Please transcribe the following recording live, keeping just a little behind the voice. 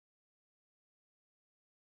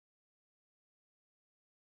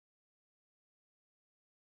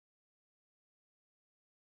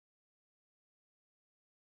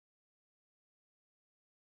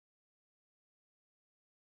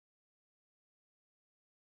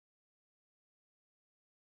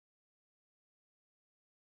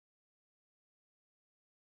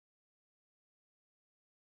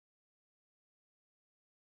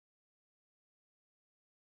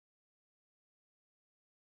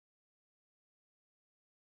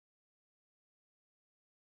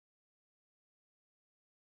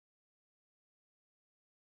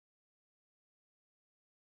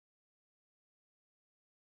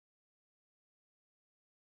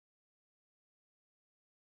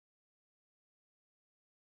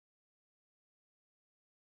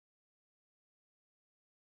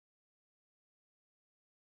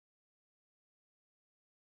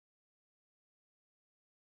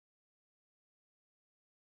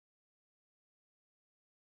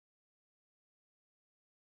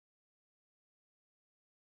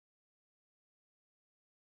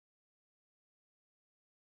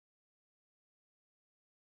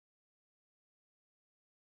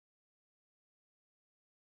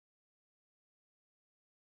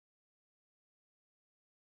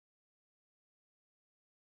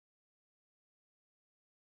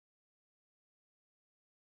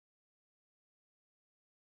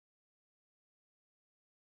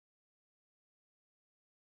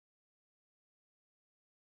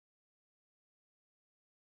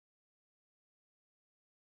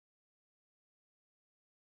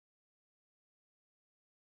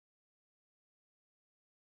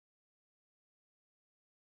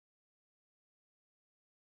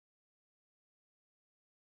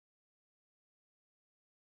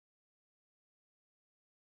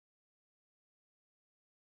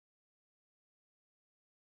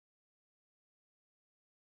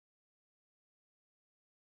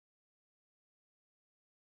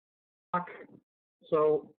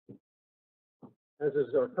So, as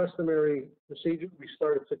is our customary procedure, we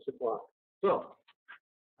start at 6 o'clock. So,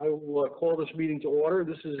 I will call this meeting to order.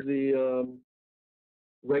 This is the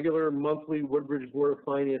regular monthly Woodbridge Board of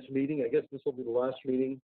Finance meeting. I guess this will be the last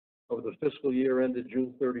meeting of the fiscal year ended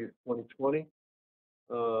June 30th, 2020. It's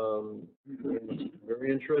a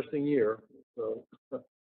very interesting year. So,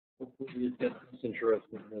 hopefully it gets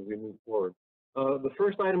interesting as we move forward. The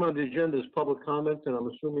first item on the agenda is public comments, and I'm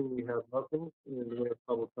assuming we have nothing in the way of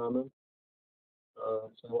public comments.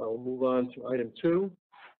 So I'll move on to item 2,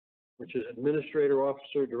 which is Administrator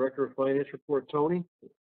Officer, Director of Finance Report. Tony,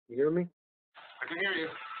 you hear me? I can hear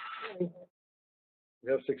you.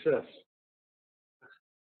 We have success.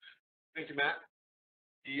 Thank you, Matt.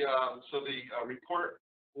 So the report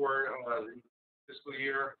for the fiscal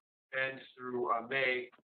year ends through May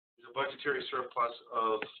is a budgetary surplus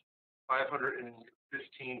of $515,000.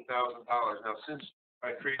 Now, since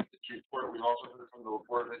I created this report, we've also heard from the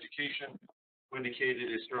Board of Education, who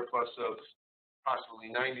indicated a surplus of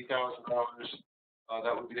approximately $90,000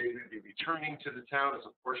 that would be returning to the town as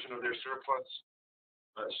a portion of their surplus.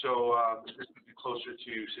 So this would be closer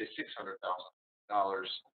to, say, $600,000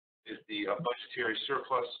 is the budgetary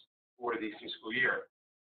surplus for the fiscal year.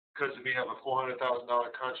 Because we have a $400,000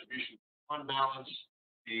 contribution fund balance,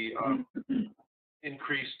 the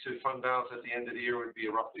increase to fund balance at the end of the year would be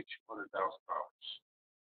roughly $200,000.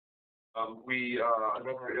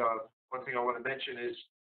 One thing I want to mention is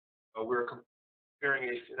we're preparing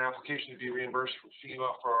an application to be reimbursed from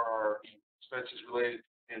FEMA for our expenses related to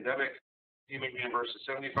the pandemic. FEMA reimburses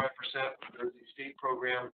 75%. There's a state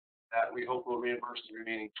program that we hope will reimburse the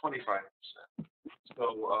remaining 25%.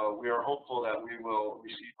 So we are hopeful that we will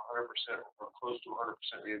receive 100% or close to 100%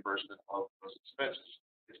 reimbursement of those expenses.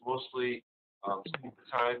 It's mostly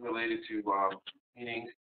time related to cleaning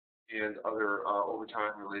and other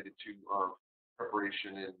overtime related to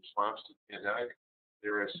preparation in response to the pandemic.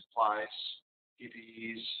 There is supplies,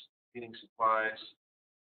 PPEs, cleaning supplies,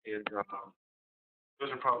 and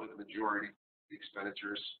those are probably the majority of the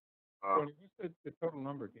expenditures. What's the total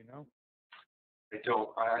number? Do you know? I don't.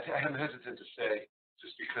 I'm hesitant to say,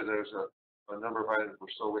 just because there's a number of items we're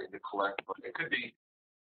still waiting to collect, but it could be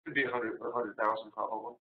 100,000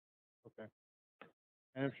 probably. Okay.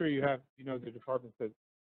 And I'm sure you have, the departments that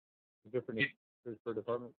the different per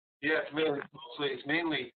department. Yeah, it's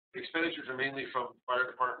mainly the expenditures are mainly from fire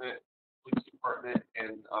department, police department,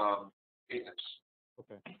 and maintenance.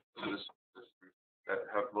 Okay. That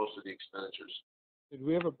have most of the expenditures. Did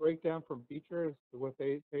we have a breakdown from Beecher as to what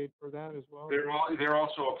they paid for that as well? They're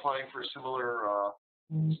also applying for similar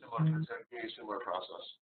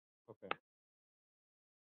process. Okay.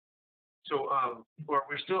 So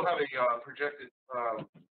we still have a projected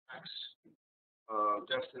tax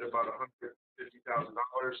deficit about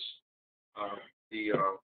 $150,000. The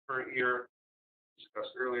current year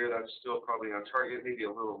discussed earlier, that's still probably on target, maybe a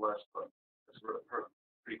little less, but that's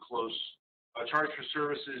pretty close. Charge for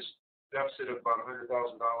services deficit of about $100,000,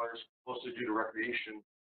 mostly due to recreation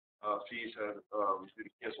fees and due to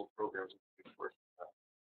canceled programs.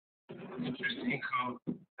 Interest income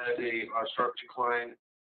had a sharp decline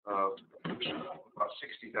of about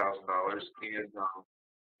 $60,000, and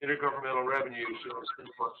intergovernmental revenue shows a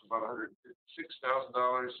surplus of about $156,000,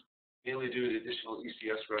 mainly due to additional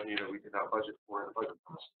ECS revenue that we did not budget for in the budget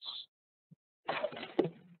process.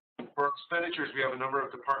 For expenditures, we have a number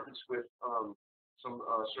of departments with some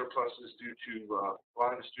surpluses due to a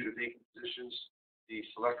lot of it's due to vacant positions. The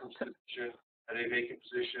selectmen's position had a vacant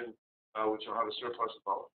position, which will have a surplus of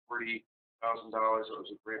about $40,000. It was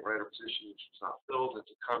a grant writer position which was not filled.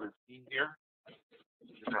 It's a common theme here.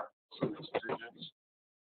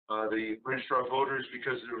 The registrar of voters,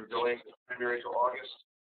 because they were delaying the primary to August,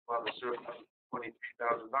 will have a surplus of $23,000.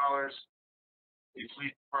 The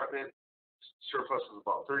police department surplus is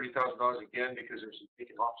about $30,000 again because there's some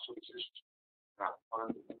vacant officer positions not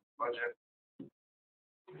funded in the budget.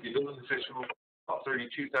 The building official about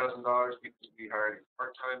 $32,000 because we hired a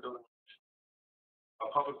part-time building official.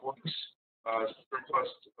 Public works surplus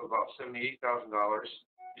of about $78,000,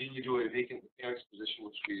 mainly due to a vacant mechanics position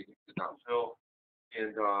which we did not fill,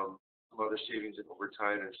 and some other savings in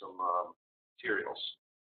overtime and some materials.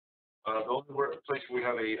 The only place we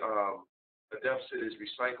have a deficit is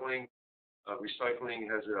recycling. Recycling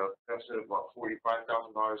has a deficit of about $45,000.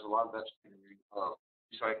 A lot of that's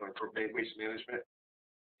recycling for waste management,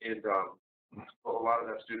 and a lot of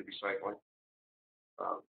that's due to recycling.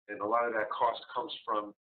 And a lot of that cost comes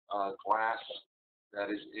from glass that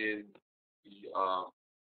is in the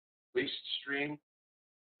waste stream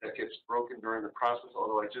that gets broken during the process.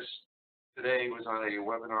 Although I just today was on a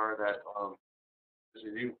webinar that there's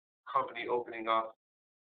a new company opening up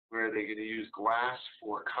where they're going to use glass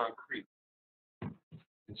for concrete.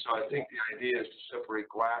 And so I think the idea is to separate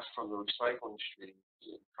glass from the recycling stream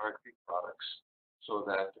in concrete products so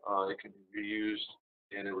that it can be reused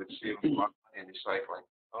and it would save a lot in recycling.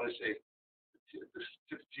 I want to say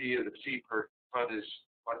the fee per ton is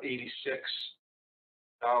about $86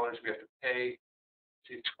 we have to pay.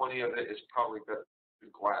 Say 20 of it is probably the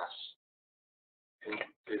glass. And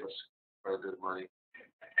save us quite a bit of money.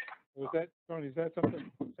 Was that, Tony, is that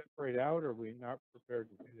something to separate out, or are we not prepared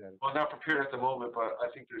to do that? Well, not prepared at the moment, but I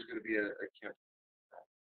think there's going to be a campaign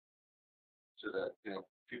so that,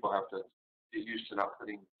 people have to get used to not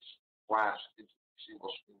putting glass into single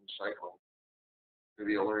stream recycling. It's going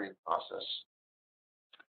to be a learning process.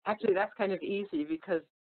 Actually, that's kind of easy because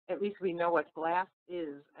at least we know what glass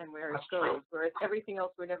is and where it That's true. goes, whereas everything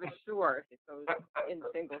else, we're never sure if it goes in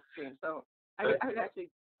single stream. So I would actually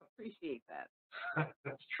appreciate that.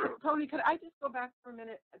 That's true. Tony, could I just go back for a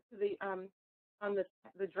minute to the on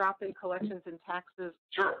the drop in collections and taxes?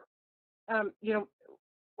 Sure.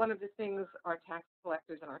 One of the things our tax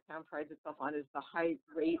collectors and our town prides itself on is the high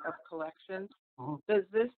rate of collection. Mhm. Does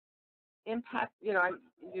this impact,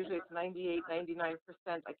 usually it's 98,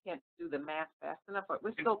 99%. I can't do the math fast enough, but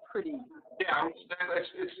we're still pretty. Yeah,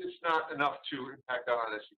 it's not enough to impact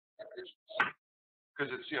on us because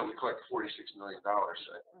it's, we collect $46 million.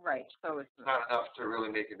 So Right, so it's it's not enough to really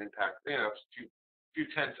make an impact. It's a few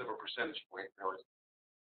tenths of a percentage point, really.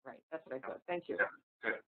 right. That's what I thought. Thank you. Yeah.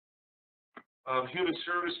 Good. Human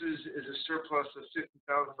Services is a surplus of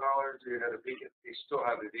 $50,000. They still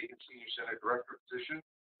have a vacant senior center director position.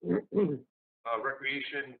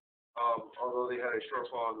 Recreation, although they had a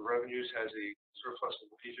shortfall in the revenues, has a surplus in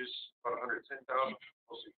wages, about $110,000,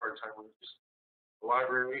 mostly part-time wages. The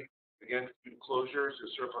library, again, due to closures,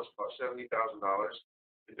 is surplus about $70,000.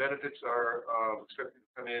 The benefits are expected to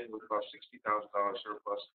come in with about $60,000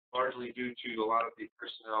 surplus, largely due to a lot of the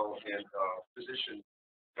personnel and physician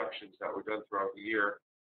reductions that were done throughout the year.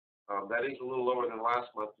 That is a little lower than last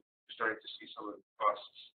month. We're starting to see some of the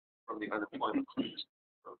costs from the unemployment claims.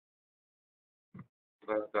 So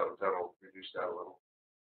that'll reduce that a little.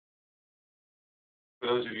 For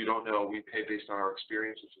those of you who don't know, we pay based on our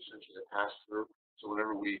experience. It's essentially a pass-through. So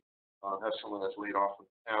whenever we have someone that's laid off from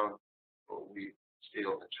the town, we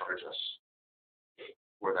scale and charge us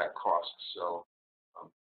for that cost. So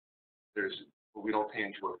we don't pay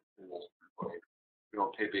into it. We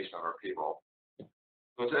don't pay based on our payroll.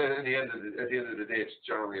 So at the end of the day, it's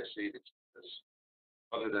generally a savings because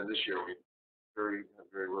other than this year, we have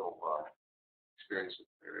very little experience with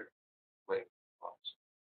very late costs.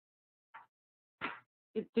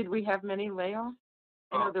 Did we have many layoffs?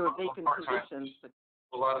 I know there were vacant part-time. positions, but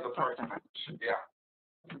A lot of the part-time, yeah,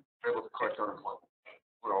 they're able to collect unemployment.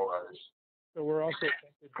 What all that is. So we're also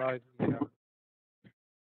affected by the,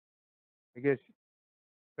 I guess,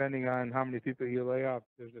 depending on how many people you lay off,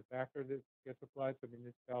 there's a factor that gets applied to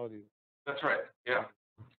municipalities That's right. Yeah.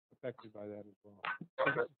 affected by that as well.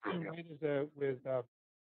 Yeah, that's Is true, it yeah. the same rate as with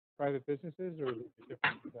private businesses, or is it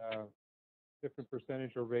a different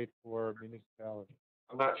percentage or rate for municipalities?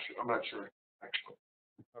 I'm not sure actually.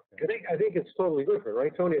 Okay. I think it's totally different,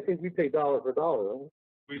 right, Tony? I think we pay dollar for dollar, don't we?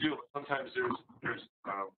 We do. Sometimes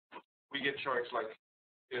we get charged, like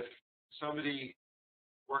if somebody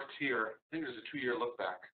worked here, I think there's a 2-year look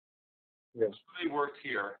back. Yes. Somebody worked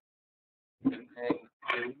here and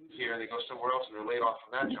they leave here and they go somewhere else and they're laid off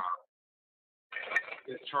from that job.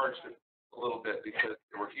 They get charged a little bit because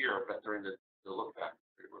they were here, but during the look back.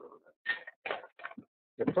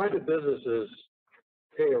 The private businesses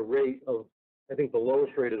pay a rate of, I think the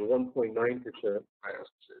lowest rate is 1.9%.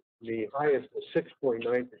 The highest is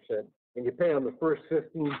 6.9%, and you pay on the first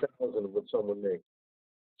 $15,000 of what someone makes.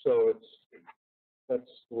 So that's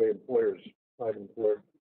the way private employers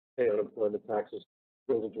pay unemployment taxes.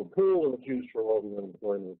 It goes into a pool and it's used for all the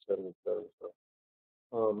unemployment, et cetera, et cetera.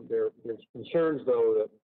 So there's concerns though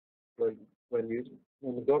that when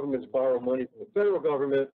the governments borrow money from the federal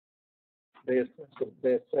government, they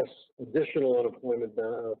assess additional unemployment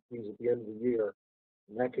fees at the end of the year,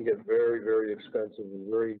 and that can get very, very expensive and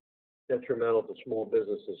very detrimental to small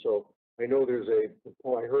businesses. So I know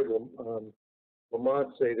I heard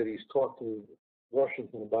Lamont say that he's talked to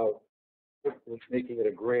Washington about making it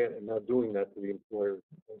a grant and not doing that to the employers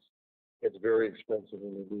because it's very expensive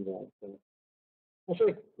when they do that. So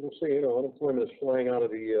we'll see. Unemployment is flying out of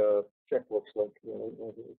the checkbooks like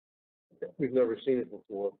we've never seen it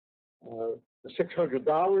before. The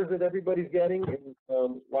 $600 that everybody's getting, and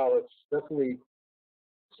while it's definitely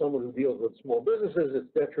someone who deals with small businesses,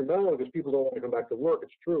 it's detrimental because people don't want to come back to work.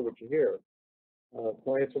 It's true what you hear.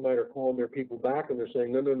 Clients of mine are calling their people back and they're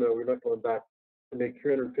saying, no, we're not going back to make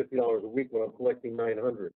 $350 a week when I'm collecting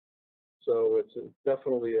 $900. So it's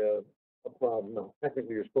definitely a problem. Now,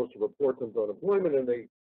 technically, you're supposed to report them to unemployment and they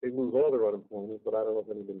lose all their unemployment, but I don't know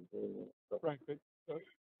if anybody's doing that. So, Right, but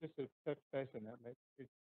just to touch base on that, mate, if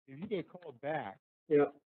you get called back, yeah.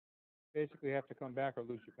 basically you have to come back or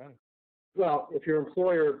lose your benefit. Well, if your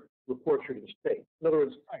employer reports you to the state. In other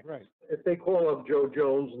words, Right. if they call up Joe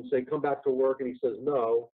Jones and say, come back to work, and he says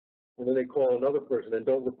no, and then they call another person and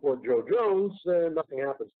don't report Joe Jones, then nothing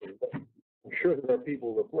happens to them. But I'm sure there are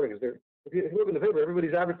people reporting. If you look in the paper,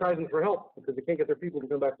 everybody's advertising for help because they can't get their people to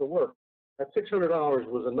come back to work. That $600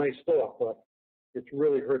 was a nice thought, but it's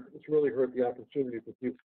really hurt the opportunity for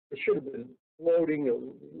people. It should have been floating, a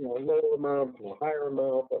lower amount to a higher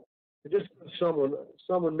amount, but to just give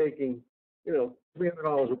someone making,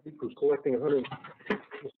 $300 a week who's collecting 100,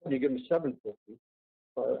 you give them $750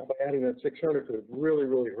 by adding that 600 to it,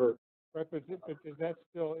 really hurt. Right, but is that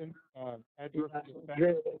still adversely affect?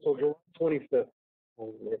 Until July 25th.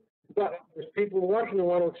 But there's people in Washington who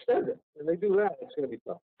want to extend it, and they do that, it's going to be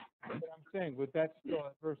tough. But I'm saying, would that still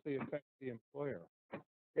adversely affect the employer?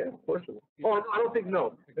 Yeah, of course it will. Oh, I don't think,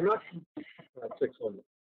 no, they're not, 600.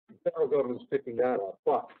 The federal government's picking that up,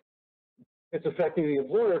 but it's affecting the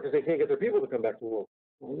employer because they can't get their people to come back to work.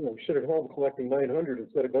 You sit at home collecting 900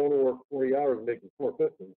 instead of going to work 40 hours and making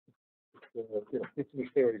 450. It's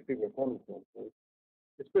understand where these people are coming from. So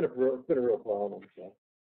it's been a real problem. So.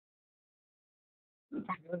 The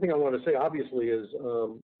other thing I want to say, obviously, is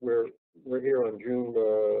we're here on June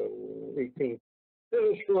 18th.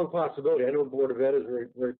 There's a strong possibility. I know the Board of Ed is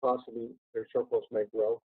very possibly their surplus may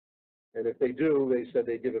grow, and if they do, they said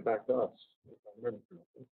they give it back to us. If I remember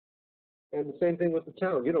correctly. And the same thing with the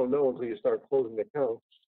town. You don't know until you start closing the accounts.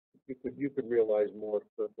 You could realize more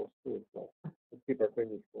surplus too. So let's keep our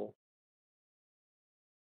fingers crossed.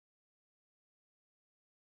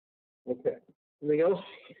 Okay. Anything else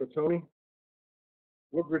for Tony?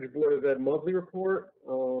 Woodbridge Board of Ed monthly report.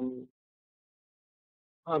 Tom,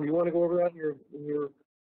 you want to go over that in your?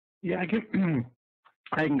 Yeah, I can.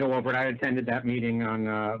 I can go over it. I attended that meeting on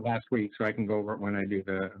last week, so I can go over it when I do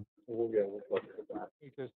the. We'll look at that.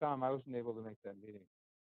 Because Tom, I wasn't able to make that meeting.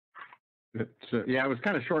 Yeah, it was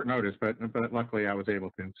kind of short notice, but luckily I was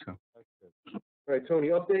able to. So. That's good. All right, Tony,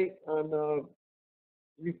 update on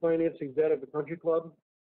refinancing debt at the country club.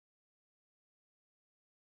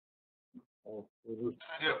 Oh,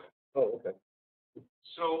 Yeah. okay.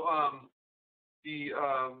 So, the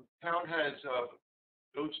town has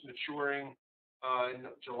notes maturing in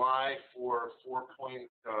July for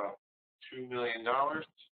 $4.2 million.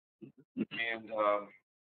 And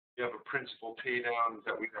we have a principal pay down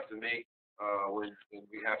that we have to make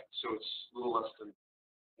so it's a little less than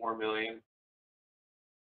 $4 million.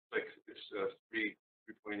 Like it's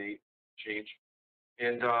 3.8 change.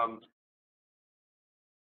 And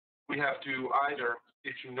we have to either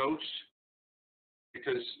issue notes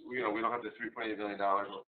because we don't have the $3.8 million,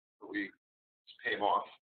 but we just pay them off,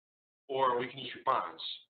 or we can issue bonds.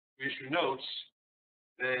 We issue notes,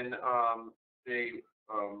 then they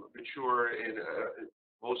mature in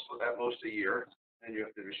at most a year, and you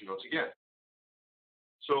have to issue notes again.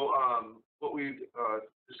 So what we've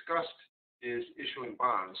discussed is issuing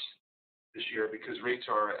bonds this year because rates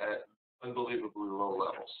are at unbelievably low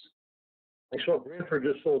levels. I saw Branford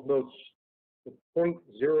just sold notes at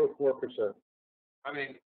 0.04%. I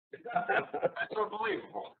mean, that's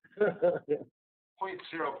unbelievable. 0.04%.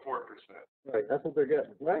 Right, that's what they're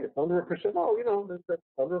getting. Right, it's under 1%. Oh, that's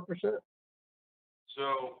under 1%.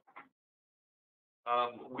 So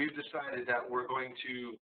we've decided that we're going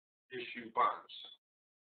to issue bonds.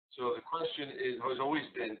 So the question has always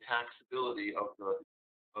been taxability of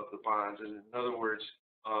the bonds. And in other words,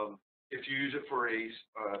 if you use it for a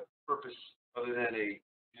purpose other than a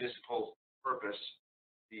municipal purpose,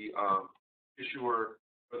 the issuer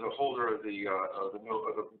or the holder of the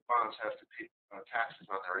bonds have to pay taxes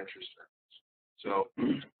on their interest earnings. So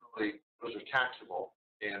really, those are taxable,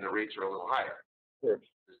 and the rates are a little higher. Sure.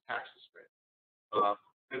 There's taxes rate.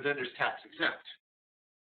 And then there's tax exempt.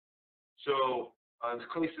 So in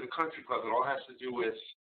the case of the country club, it all has to do with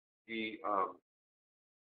the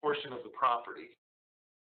portion of the property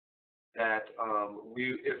that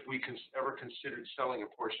if we ever considered selling a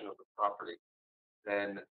portion of the property,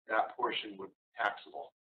 then that portion would be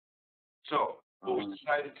taxable. So what we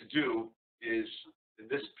decided to do is, in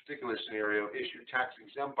this particular scenario, issue tax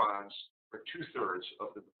exempt bonds for 2/3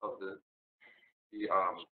 of the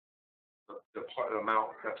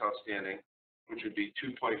amount that's outstanding, which would be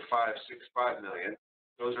 $2.565 million.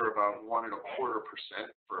 Those are about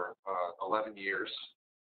 1.25% for 11 years.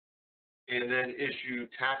 and then issue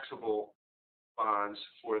taxable bonds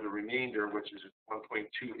for the remainder, which is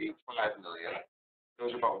 1.285 million.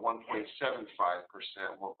 Those are about 1.75%,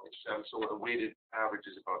 1.7, so the weighted average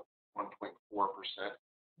is about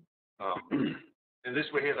 1.4%. And this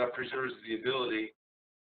way here, that preserves the ability,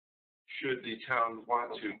 should the town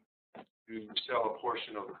want to sell a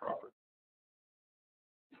portion of the property.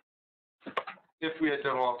 If we had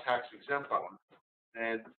done all tax exempt bonds,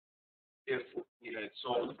 and if we had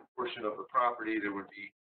sold a portion of the property, there would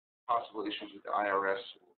be possible issues with the IRS.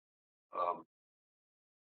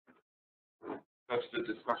 That's the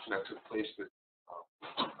discussion that took place with,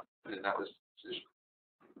 and that was the decision.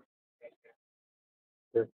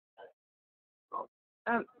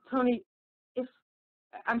 Tony, if,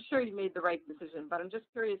 I'm sure you made the right decision, but I'm just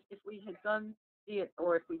curious if we had done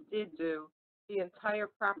or if we did do the entire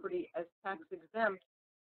property as tax exempt,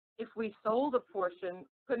 if we sold a portion,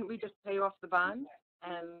 couldn't we just pay off the bond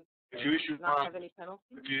and If you issue not bonds, have any penalty?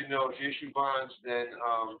 if you issue bonds, then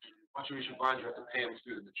once you issue bonds, you have to pay them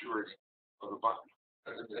through the maturity of the bond.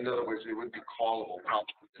 In other words, they would be callable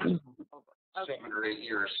probably in 7 or 8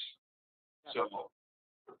 years. So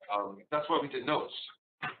that's why we did notes,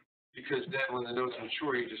 because then when the notes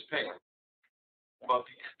mature, you just pay them. But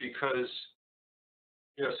because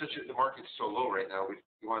the market's so low right now, we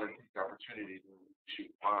wanted to take the opportunity to issue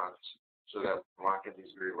bonds so that we lock in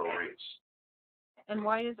these very low rates. And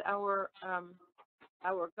why is our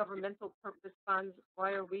governmental purpose funds,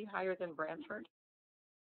 why are we higher than Branford?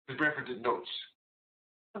 Because Branford did notes,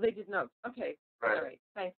 Oh, they did notes. Okay. right? All right.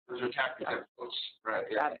 Thanks. Those are tax exempt notes, right?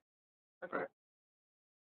 Yeah. Got it. Okay. Right.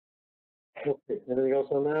 Okay, anything else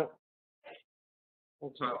on that?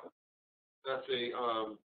 So that's when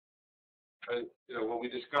we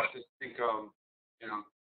discussed it, I think, we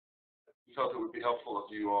felt it would be helpful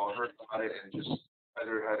if you all heard about it and just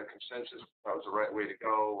either had a consensus if that was the right way to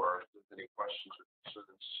go, or if there's any questions or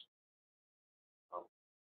concerns,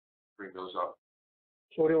 bring those up.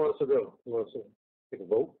 So what do you want us to do? You want us to take a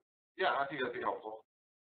vote? Yeah, I think that'd be helpful.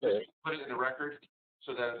 Okay. Just put it in the record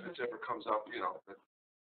so that if it ever comes up, that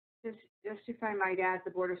Just if I might add,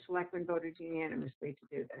 the Board of Selectmen voted unanimously to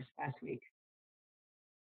do this last week.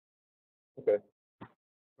 Okay. So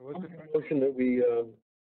what's the, Motion that we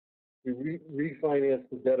refinance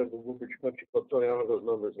the debt of the Woodbridge Country Club. Sorry, I don't have those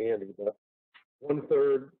numbers handy, but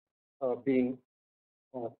 1/3 being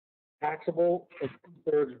taxable and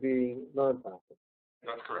 2/3 being non-taxable.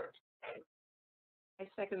 that's correct. I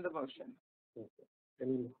second the motion.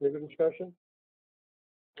 Any further discussion?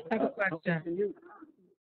 I have a question.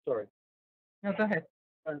 Sorry. No, go ahead.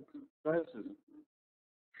 Go ahead, Susan.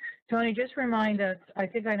 Tony, just remind us, I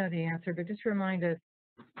think I know the answer, but just remind us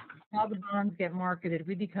how the bonds get marketed.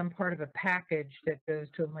 We become part of a package that goes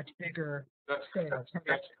to a much bigger That's sale.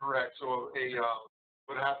 correct. So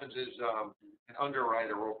what happens is an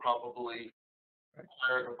underwriter will probably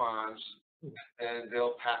hire the bonds, and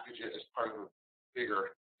they'll package it as part of a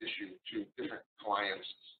bigger issue to different clients.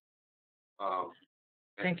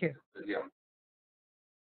 Thank you. Yeah.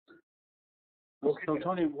 So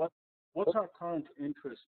Tony, what's our current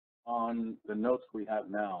interest on the notes we have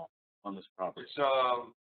now on this property? It's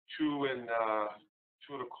 2 and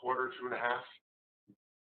 2.25, 2.5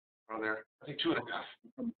 around there. I think 2.5.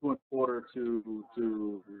 From 2.25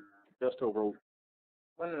 to just over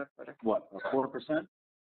 1.25. what, 4%?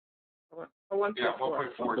 Or 1.4. Yeah,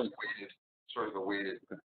 1.4 is weighted, sort of the weighted.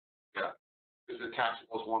 Yeah, because the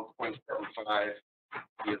taxable is 1.75,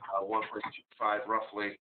 1.25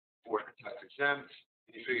 roughly for the tax exempt.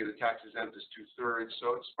 And you figure the tax exempt is 2/3,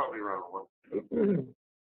 so it's probably around 1.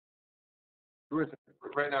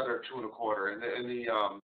 Right now they're 2.25, and the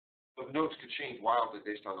notes could change wildly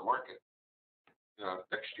based on the market.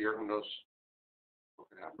 Next year, who knows what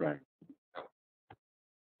could happen? Right. Yeah.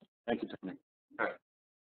 Thank you, Tony.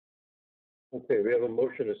 Okay, we have a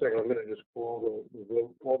motion, a second. I'm going to just call the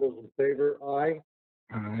vote. All those in favor, aye.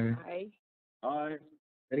 Aye. Aye.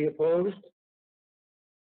 Any opposed?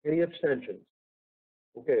 Any abstentions?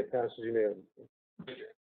 Okay, it passes unanimously.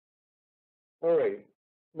 All right.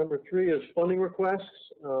 Number 3 is funding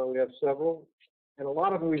requests. We have several, and a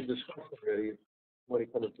lot of them we've discussed already when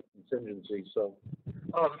it comes to contingency. So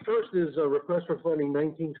the first is a request for funding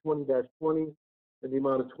 1920-20 in the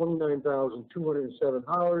amount of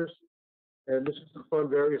 $29,207. And this is to fund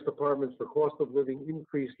various departments for cost of living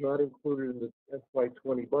increase not included in the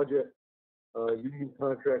FY20 budget. Union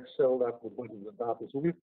contracts settled after the budget was adopted. So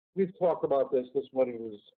we've talked about this. This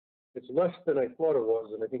money it's less than I thought it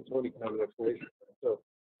was, and I think Tony can have an explanation. So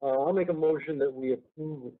I'll make a motion that we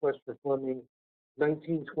approve request for funding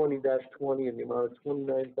 1920-20 in the amount of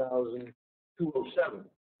 $29,207.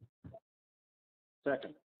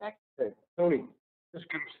 Second. Okay, Tony? Just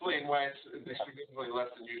to explain why it's significantly less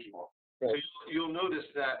than usual. So Right. you'll notice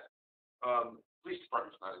that, police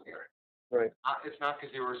department's not in here. Right. It's not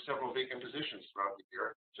because there were several vacant positions throughout the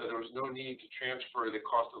year, so there was no need to transfer the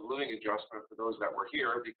cost of living adjustment for those that were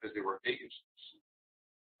here because they were vacancies.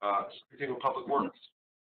 Same thing with public works.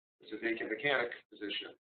 It's a vacant mechanic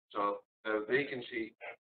position, so the vacancy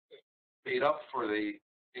made up for the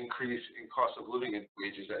increase in cost of living and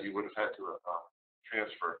wages that you would have had to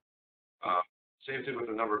transfer. Same thing with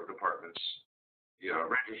a number of departments, the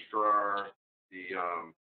registrar,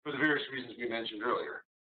 for the various reasons we mentioned earlier.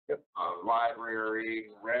 Yep. Library,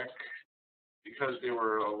 rec, because there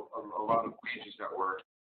were a lot of wages that were,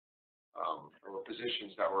 or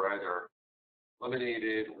positions that were either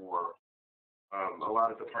eliminated or a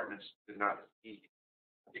lot of departments did not need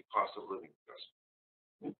the cost of living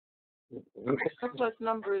adjustment. Okay. Surplus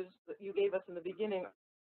numbers that you gave us in the beginning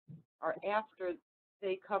are after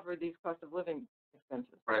they cover these cost of living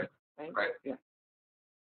expenses. Right. Right. Yeah.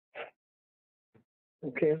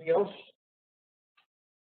 Okay, anything else?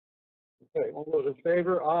 Okay, all those in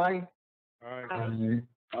favor, aye. Aye.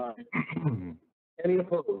 Any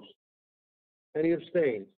opposed? Any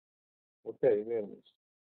abstained? Okay, unanimous.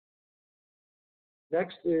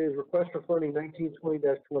 Next is request for funding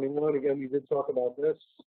 1920-21. Again, we did talk about this,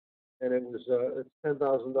 and it was, it's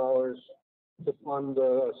 $10,000 to fund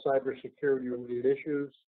cybersecurity related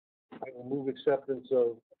issues. I will move acceptance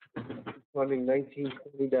of funding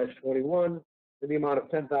 1920-21 in the amount of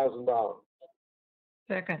 $10,000.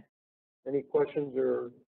 Second. Any questions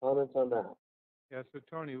or comments on that? Yeah, so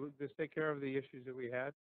Tony, will this take care of the issues that we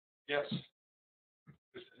had? Yes.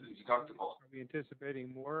 This is deductible. Are we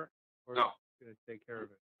anticipating more? Or No. is it going to take care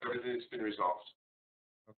of it? Everything's been resolved.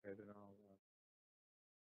 Okay, then I'll,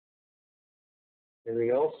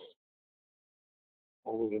 Anything else?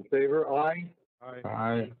 All those in favor, aye.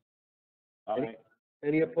 aye. Aye.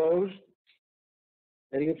 Any opposed?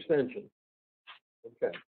 Any abstention?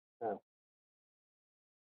 Okay.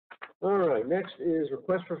 All right, next is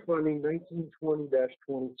request for funding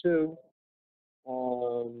 1920-22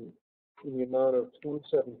 in the amount of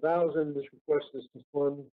 $27,000. This request is to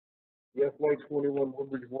fund the FY21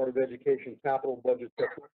 Woodbridge Board of Education capital budget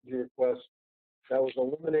technology request that was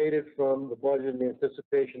eliminated from the budget in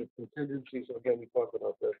anticipation of contingencies. So again, we talked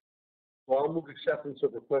about this. So I'll move acceptance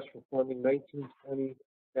of request for funding 1920-22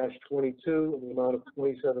 in the amount of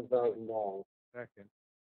 $27,000. Second.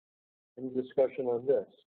 Any discussion on this?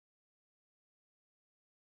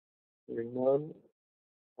 Hearing none.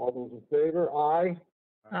 All those in favor? Aye.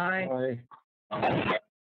 Aye.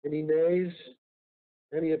 Any nays?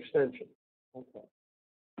 Any abstention? Okay.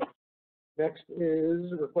 Next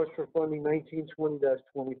is request for funding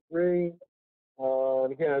 1920-23.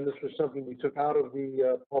 And again, this was something we took out of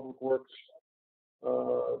the Public Works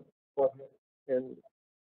budget and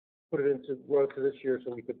put it into, brought it to this year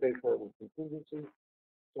so we could pay for it with contingency.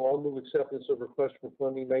 So I'll move acceptance of request for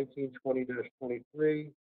funding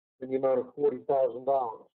 1920-23 in the amount of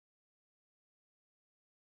 $40,000.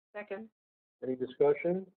 Second. Any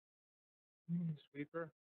discussion? Sweeper?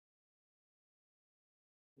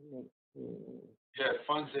 Yeah, it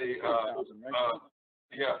funds a, 40,000, right?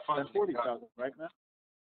 yeah, it funds. That's 40,000, right, Matt?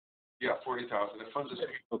 Yeah, 40,000. It funds a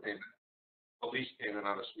sweeper payment, a lease payment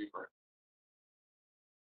on a sweeper.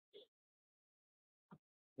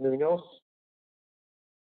 Anything else?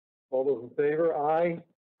 All those in favor? Aye.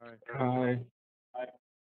 Aye.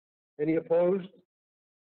 Any opposed?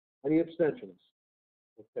 Any abstentions?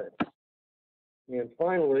 Okay. And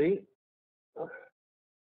finally, this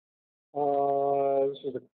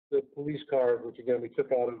is the police cars, which again, we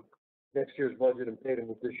took out of next year's budget and paid them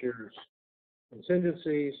with this year's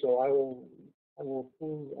contingency. So I will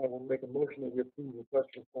make a motion that we approve the request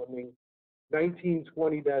for funding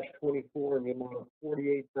 1920-24 in the amount of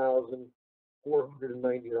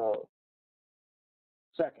 $48,490.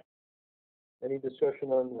 Second. Any discussion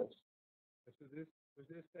on this? So was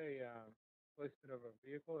this a, placement of a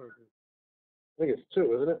vehicle or is I think it's two,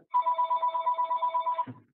 isn't it?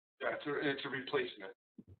 Yeah, it's a replacement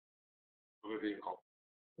of a vehicle.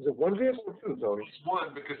 Is it one vehicle or two, Tony? It's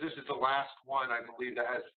one because this is the last one, I believe, that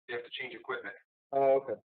they have to change equipment. Oh,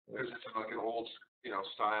 okay. Because it's like an old,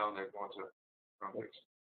 style and they're going to run things.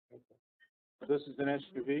 This is an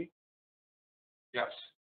SUV? Yes.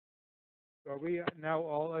 So are we now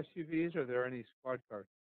all SUVs or are there any squad cars?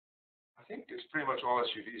 I think it's pretty much all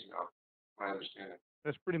SUVs now, my understanding.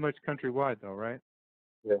 That's pretty much countrywide though, right?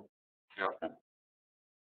 Yeah. Yeah.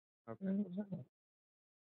 Okay.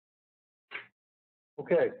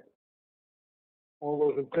 Okay. All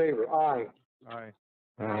those in favor? Aye. Aye.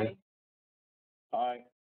 Aye. Aye.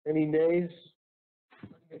 Any nays?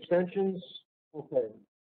 Abstentions? Okay.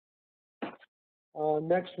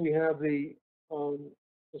 Next, we have the,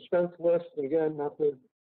 suspense list. Again, not to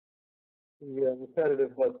be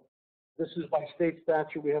repetitive, but this is by state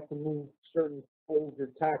statute. We have to move certain older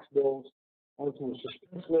tax bills onto a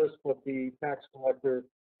suspense list, but the tax collector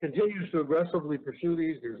continues to aggressively pursue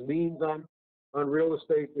these. There's liens on real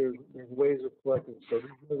estate. There's ways of collecting. So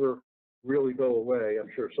these never really go away. I'm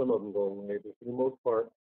sure some of them go away, but for the most part,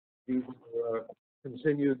 these are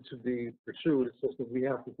continued to be pursued. It's just that we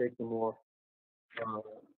have to take them off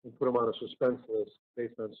and put them on a suspense list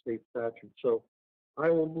based on state statute. So I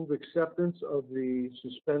will move acceptance of the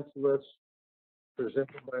suspense list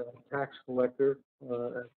presented by our tax collector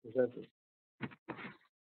as presented.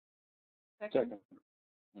 Second?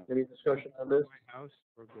 Any discussion on this? My house,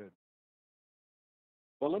 we're good.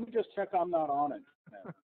 Well, let me just check I'm not on it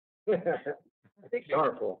now. I think you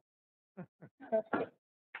are, Paul.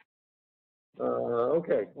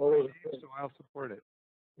 Okay, all those, So I'll support it.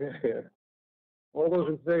 yeah. All those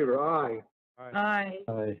in favor, aye. Aye.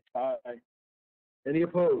 Aye. Aye. Any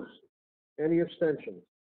opposed? Any abstentions?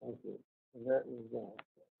 Thank you. And that is that.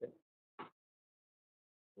 Okay.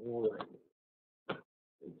 All right.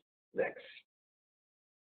 Next.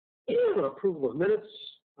 Approval of minutes.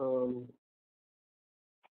 Hang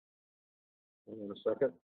on a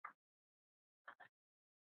second.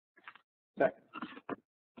 Second.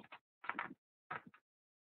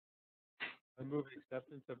 I move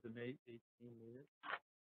acceptance of the May 18 minutes.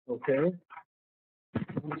 Okay.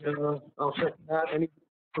 I'll second that. Any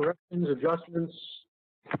corrections, adjustments,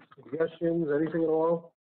 suggestions, anything at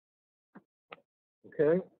all?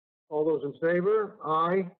 Okay. All those in favor?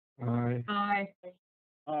 Aye. Aye. Aye.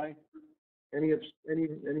 Aye. Any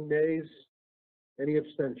nays? Any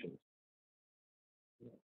abstentions?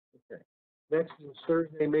 Okay. Next is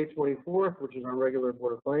Thursday, May 24th, which is our regular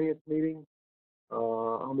Board of Finance meeting.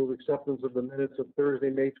 I'll move acceptance of the minutes of Thursday,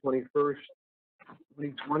 May 21st,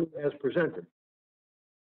 2020 as presented.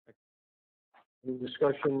 Any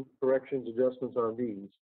discussion, corrections, adjustments on these?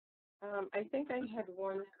 I think I had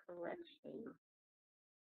one correction.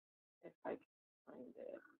 If I can find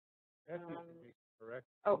it. That needs to be correct.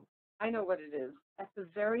 Oh, I know what it is. At the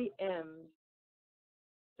very end,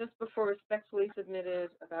 just before respectfully submitted,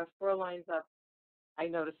 about 4 lines up, I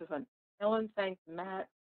noticed this one. Ellen thanked Matt.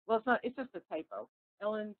 Well, it's not, it's just a typo.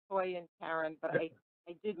 Ellen, Toy, and Karen, but I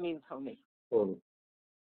did mean Tony. Oh,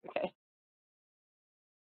 Okay.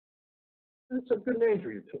 that's a good name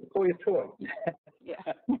for you, call you Toy.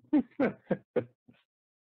 Yeah.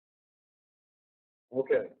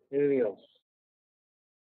 Okay, anything else?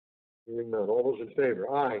 Hearing none, all those in favor?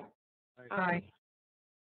 Aye. Aye.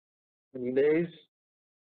 Any nays?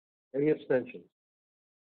 Any abstentions?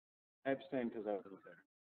 I abstain because I wasn't there.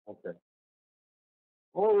 Okay.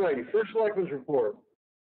 All righty, first selectmen's report.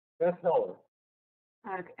 Beth Heller.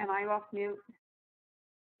 Am I off mute?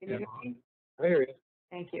 Can you hear me? I hear you.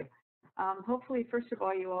 Thank you. Hopefully, first of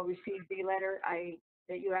all, you all received the letter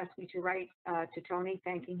that you asked me to write to Tony,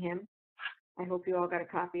 thanking him. I hope you all got a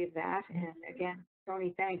copy of that. And again,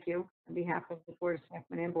 Tony, thank you on behalf of the Board of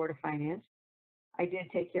Selectmen and Board of Finance. I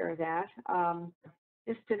did take care of that.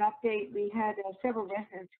 Just an update, we had several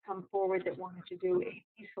residents come forward that wanted to do a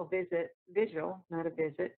peaceful vigil, not a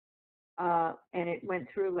visit. And it went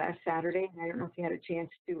through last Saturday. And I don't know if you had a chance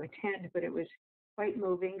to attend, but it was quite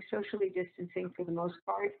moving, socially distancing for the most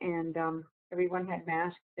part. And everyone had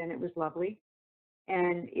masks and it was lovely.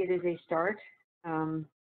 And it is a start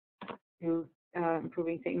to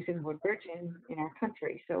improving things in Woodbridge and in our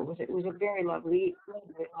country. So it was a very lovely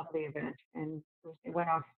event, and it went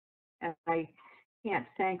off. And I can't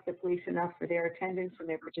thank the police enough for their attendance and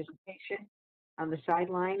their participation on the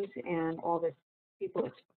sidelines and all the people.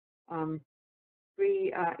 It's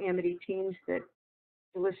 3 Amity teams that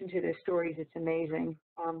to listen to their stories. It's amazing.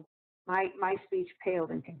 My speech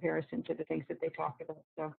paled in comparison to the things that they talked about.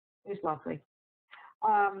 So it was lovely.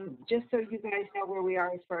 Just so you guys know where we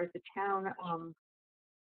are as far as the town,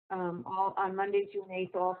 on Monday, June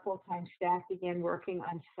 8th, all full-time staff began working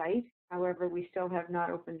on site. However, we still have not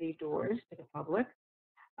opened the doors to the public.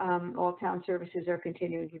 All town services are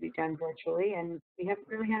continuing to be done virtually, and we haven't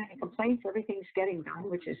really had any complaints. Everything's getting done,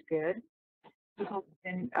 which is good. People have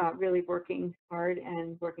been really working hard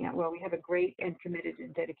and working out well. We have a great and committed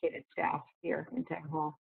and dedicated staff here in Town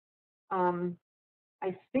Hall.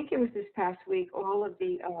 I think it was this past week, all of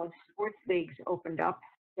the sports leagues opened up.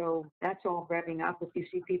 So that's all revving up. If you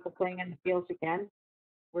see people playing in the fields again,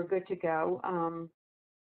 we're good to go.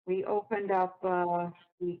 We opened up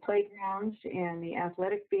the playgrounds and the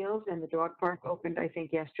athletic fields, and the dog park opened, I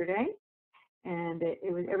think, yesterday. And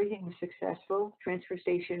everything was successful. Transfer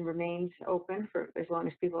station remains open for as long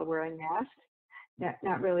as people are wearing masks.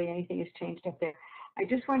 Not really anything has changed up there. I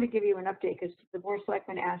just wanted to give you an update because the Board of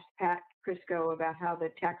Selectmen asked Pat Crisco about how the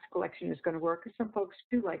tax collection is going to work, because some folks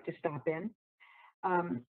do like to stop in.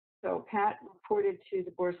 So Pat reported to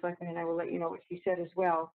the Board of Selectmen, and I will let you know what she said as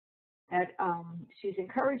well, that she's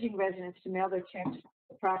encouraging residents to mail their checks to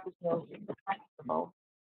the proper bills if possible.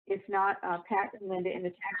 If not, Pat and Linda in the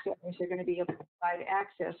tax office are going to be able to provide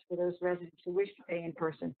access for those residents who wish to pay in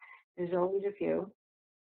person. There's always a few.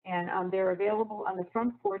 And they're available on the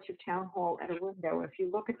front porch of Town Hall at a window. If you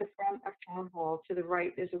look at the front of Town Hall, to the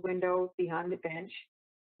right, there's a window behind the bench.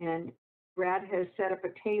 And Brad has set up a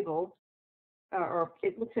table, or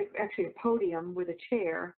it looks like actually a podium with a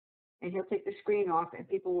chair, and he'll take the screen off and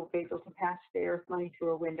people will be able to pass their money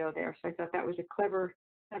through a window there. So I thought that was a clever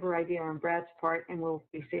idea on Brad's part, and we'll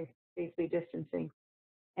be safely distancing.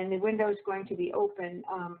 And the window is going to be open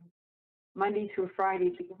Monday through Friday,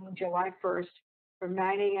 beginning July 1st, from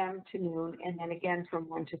 9 a.m. to noon, and then again from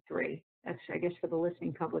 1 to 3. That's, I guess, for the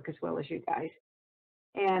listening public as well as you guys.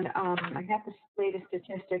 And I have the latest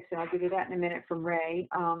statistics, and I'll give you that in a minute from Ray.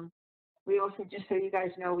 We also, just so you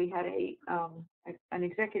guys know, we had an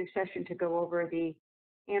executive session to go over the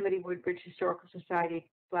Amity Woodbridge Historical Society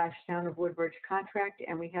 / Town of Woodbridge contract,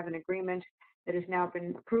 and we have an agreement that has now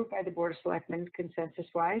been approved by the Board of Selectmen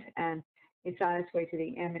consensus-wise, and it's on its way to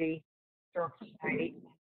the Amity Historical Society.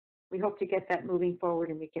 We hope to get that moving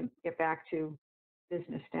forward and we can get back to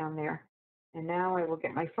business down there. And now I will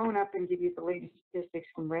get my phone up and give you the latest statistics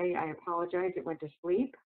from Ray. I apologize, it went to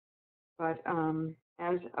sleep. But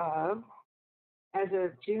as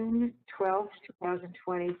of June 12th,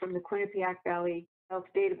 2020, from the Quinnipiac Valley Health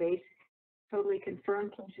Database, totally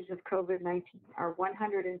confirmed cases of COVID-19 are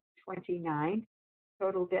 129.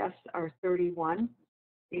 Total deaths are 31.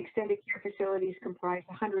 The extended care facilities comprise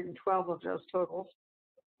 112 of those totals,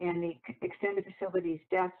 and the extended facilities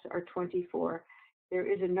deaths are 24.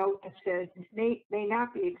 There is a note that says this may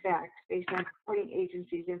not be exact based on reporting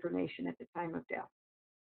agencies' information at the time of death.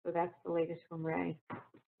 So that's the latest from Ray.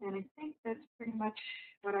 And I think that's pretty much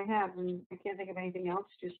what I have, and I can't think of anything else,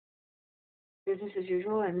 just business as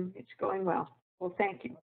usual, and it's going well. Well, thank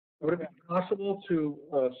you. Would it be possible to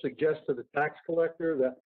suggest to the tax collector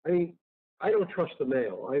that, I mean, I don't trust the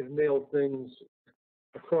mail. I've mailed things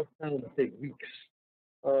across town that take weeks.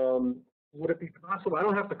 Would it be possible, I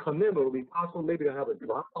don't have to come in, but would it be possible maybe to have a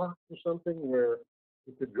drop box or something where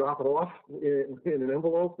you could drop it off in an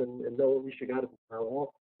envelope and know at least you got it to town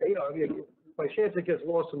hall? You know, I mean, by chance it gets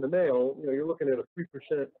lost in the mail, you know, you're looking at a 3%,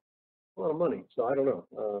 a lot of money. So I don't know.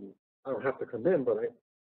 I don't have to come in, but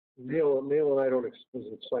mail and I don't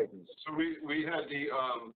excite me. So we had the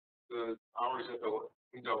hours at the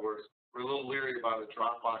window we're a little leery about a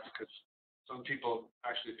drop box because some people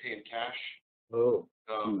actually pay in cash. Oh,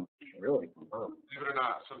 really? Wow. Believe it or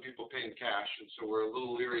not, some people pay in cash, and so we're a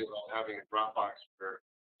little leery about having a drop box for.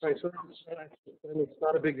 Right, so it's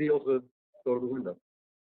not a big deal to go to the window.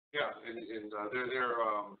 Yeah, and they're there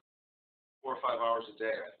 4 or 5 hours a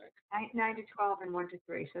day, I think. 9 to 12 and 1 to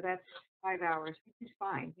 3, so that's 5 hours, which is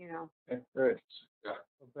fine, you know. Okay, all right. Yeah.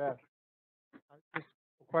 So Beth, just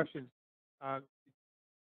a question.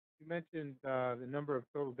 You mentioned the number of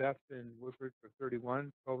total deaths in Woodbridge for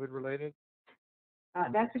 31 COVID related.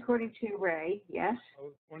 That's according to Ray, yes.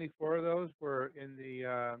 24 of those were in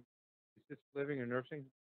the assisted living or nursing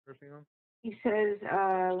home. He says,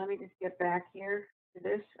 let me just get back here to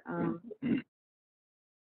this.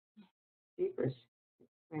 Jeepers.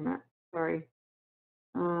 Wait a minute, sorry.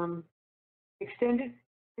 Extended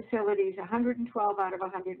facilities, 112 out of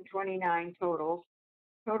 129 totals.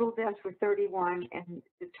 Total deaths were 31, and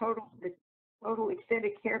the total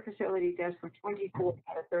extended care facility deaths were 24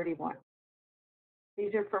 out of 31.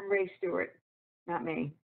 These are from Ray Stewart, not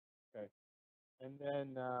me. Okay. And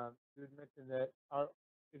then you had mentioned that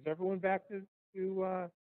is everyone back to the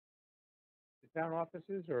town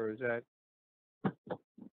offices, or is that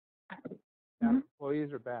town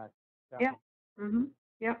employees are back? Yeah.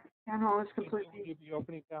 Yep. Town hall is Will completely. you be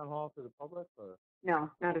opening town hall to the public, or? No,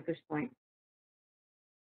 not at this point.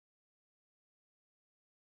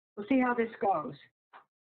 We'll see how this goes.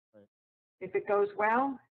 Right. If it goes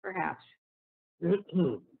well, perhaps. Okay,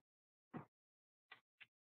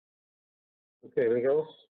 anything else?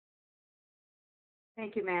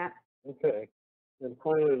 Thank you, Matt. Okay, and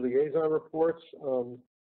finally, liaison reports.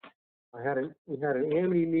 We had an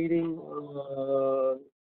Amity meeting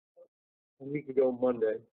a week ago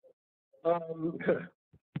Monday.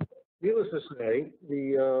 Needless to say,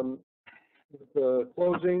 with the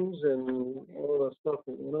closings and all the stuff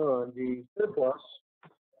that went on, the surplus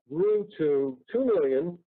grew to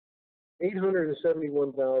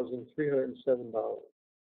 $2,871,307,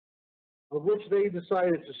 of which they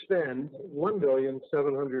decided to spend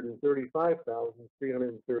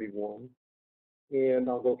 $1,735,331. And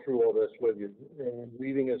I'll go through all this with you, and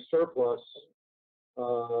leaving a surplus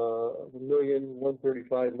of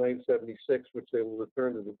 $1,135,976, which they will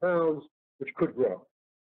return to the towns, which could grow.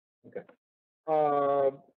 Okay.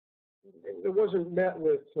 It wasn't met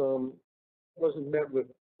with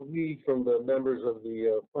glee from the members of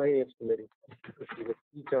the finance committee, especially the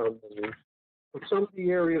key town members. But some of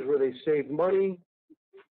the areas where they saved money,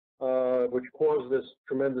 which caused this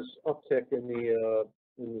tremendous uptick in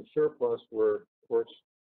the surplus, were, of course,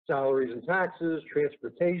 salaries and taxes,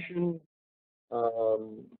 transportation,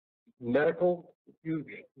 medical. Huge.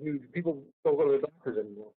 People don't go to the doctors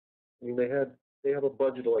anymore. I mean, they have a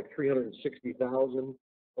budget of like 360,000,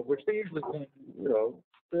 of which they usually pay,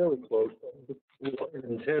 fairly close.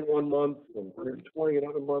 110 one month and 120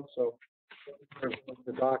 another month. So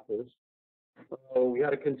the doctors. So we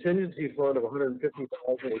had a contingency fund of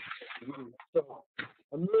 150,000. So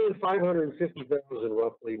 $1,550,000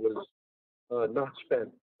 roughly was not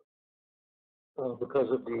spent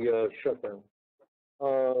because of the shutdown.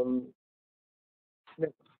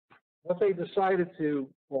 What they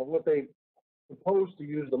proposed to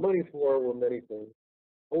use the money for were many things.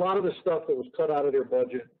 A lot of the stuff that was cut out of their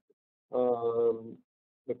budget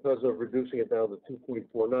because of reducing it down to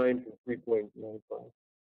 2.49 from 3.95,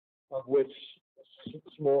 of which a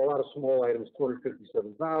lot of small items,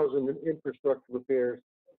 257,000, infrastructure repairs,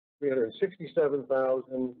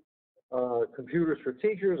 367,000, computers for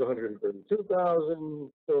teachers,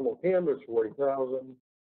 132,000, thermal cameras, 40,000,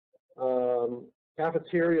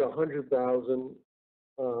 cafeteria, 100,000,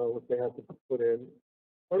 which they have to put in.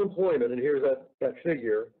 Unemployment, and here's that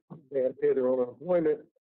figure. They had to pay their own unemployment,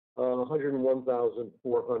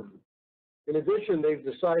 101,400. In addition, they've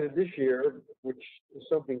decided this year, which is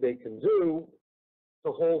something they can do,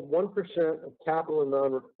 to hold 1% of capital and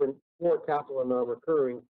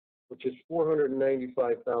non-recurring, which is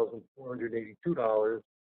 $495,482.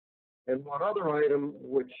 And one other item,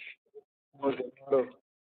 which was a lot of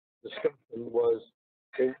discussion, was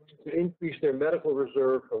they wanted to increase their medical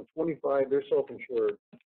reserve from 25, they're self-insured,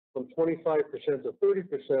 from 25% to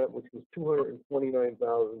 30%, which was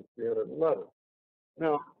 $229,311.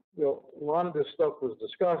 Now, a lot of this stuff was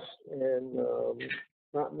discussed and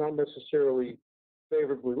not necessarily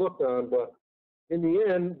favorably looked on, but in the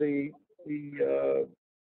end, the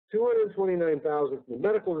 $229,000 from the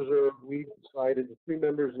medical reserve, we decided, the three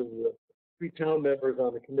town members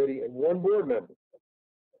on the committee and one board member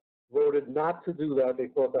voted not to do that. They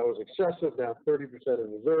thought that was excessive, to have 30%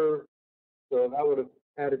 in reserve. So that would have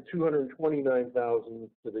added $229,000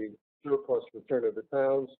 to the surplus return of the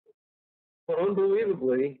towns. But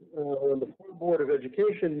unbelievably, when the full Board of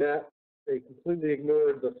Education met, they completely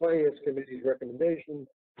ignored the Finance Committee's recommendation,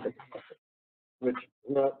 which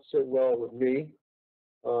did not sit well with me,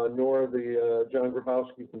 nor the John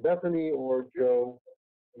Grabowski from Bethany or Joe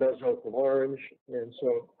Mezzo from Orange. And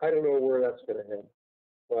so I don't know where that's going to head.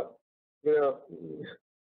 But,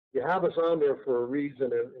 you have us on there for a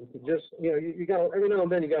reason, and to just, you got every now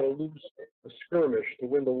and then you got to lose a skirmish to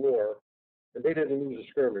win the war, and they didn't lose a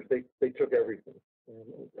skirmish. They took everything,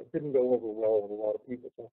 and it didn't go over well with a lot of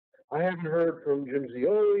people. So I haven't heard from Jim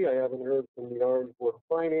Zioli. I haven't heard from the Orange Board of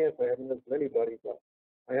Finance. I haven't heard from anybody, but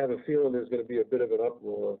I have a feeling there's going to be a bit of an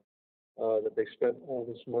uproar that they spent all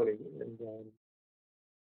this money, and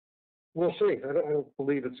we'll see. I don't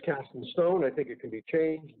believe it's cast in stone. I think it can be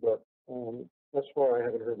changed, but thus far, I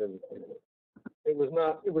haven't heard anything. It was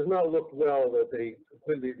not looked well that they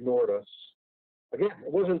completely ignored us. Again,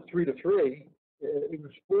 it wasn't 3-3. It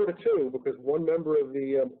was 4-2 because one member of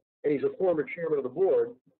the, and he's a former chairman of the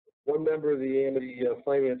board, one member of the Amity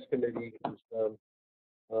Finance Committee was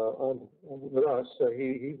on with us.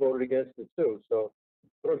 He voted against it too. So,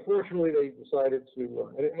 but unfortunately, they decided to.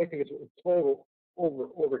 And I think it's total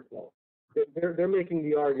overkill. They're making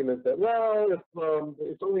the argument that, well, if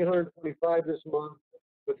it's only 125 this month,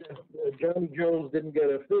 but then Johnny Jones didn't get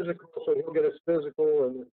a physical, so he'll get his physical,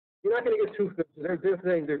 and you're not going to get two physicals. They're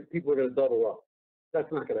saying people are going to double up. That's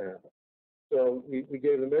not going to happen. So we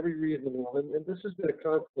gave them every reasonable, and this has been a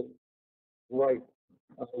constant right,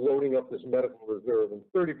 loading up this medical reserve, and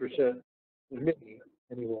 30%, me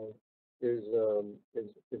anyway, is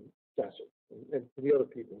excessive, and for the other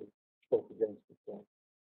people who spoke against it. So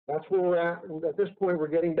that's where we're at. And at this point, we're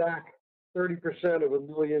getting back 30% of $1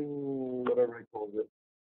 million, whatever I called it,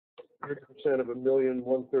 30% of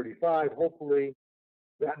 $1,135,000. Hopefully,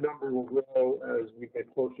 that number will grow as we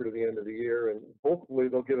get closer to the end of the year, and hopefully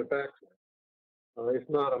they'll give it back to us. If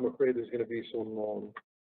not, I'm afraid there's gonna be some,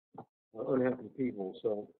 unhappy people,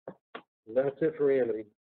 so that's it for Amity.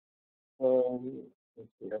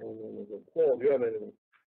 Let's see, I don't know, Paul, do you have anything?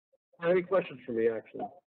 Any questions for me, actually?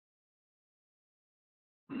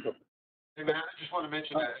 Hey, Matt, I just want to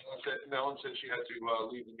mention that Ellen said she had to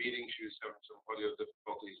leave the meeting. She was having some audio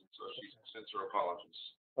difficulties, and so she sends her apologies.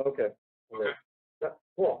 Okay. Okay.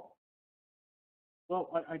 Paul? Well,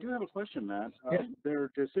 I do have a question, Matt. Yeah. Their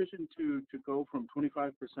decision to go from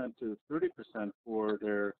 25% to 30% for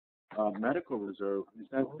their medical reserve, is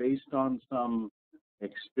that based on some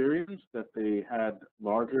experience that they had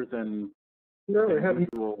larger than No, they haven't.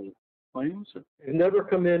 usual claims? They've never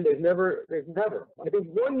come in, they've never, I think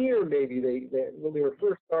 1 year maybe when they were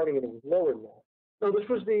first starting it was lower than that. No, this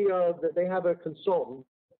was that they have a consultant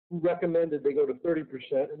who recommended they go to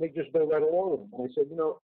 30% and they just go right along with them. And I said,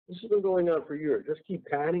 this has been going on for years. Just keep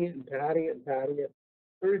padding it and padding it and padding it.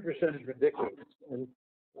 30% is ridiculous. And,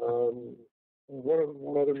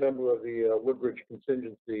 one other member of the Woodbridge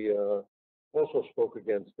contingency also spoke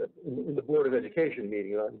against it in the Board of Education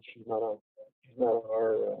meeting. She's not on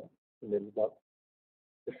our committee, but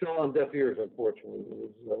it fell on deaf ears, unfortunately.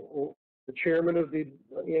 It was, the chairman of the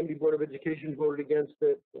AMD Board of Education voted against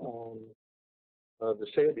it.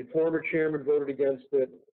 The former chairman voted against it.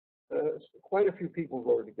 Quite a few people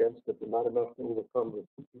voted against it, but not enough to overcome the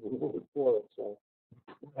people who voted for it. So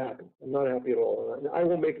I'm not happy at all. And I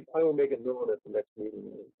will make it known at the next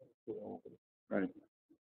meeting. Right.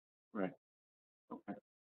 Right. Okay.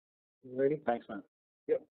 You ready? Thanks, Matt.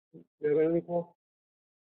 Yep. You have anything, Paul?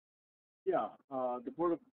 Yeah, the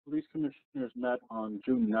Board of Police Commissioners met on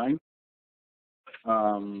June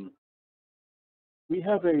 9th. We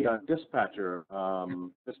have a dispatcher,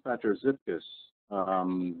 Dispatcher Zipkis.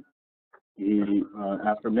 He,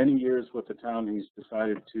 after many years with the town, he's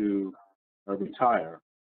decided to retire.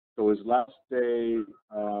 So his last day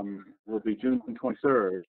will be June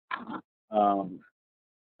 23rd.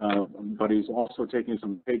 But he's also taking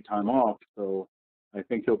some paid time off, so I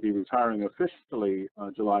think he'll be retiring officially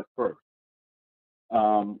July 1st.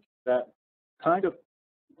 That kind of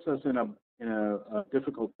puts us in a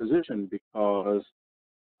difficult position because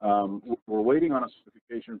we're waiting on a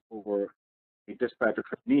certification for a dispatcher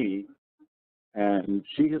trainee, and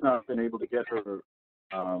she has not been able to get her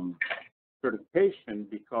certification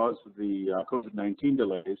because of the COVID-19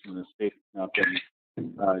 delays, and the state has not been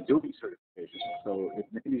doing certification. So it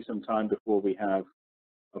may be some time before we have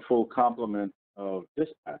a full complement of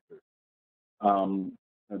dispatchers.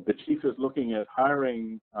 The chief is looking at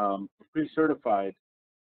hiring a pre-certified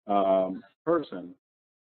person,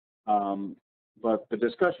 but the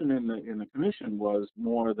discussion in the commission was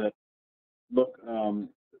more that, look,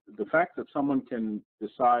 the fact that someone can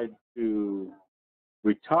decide to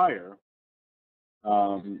retire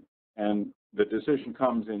and the decision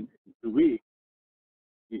comes in 2 weeks,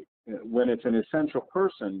 when it's an essential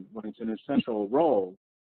person, when it's an essential role,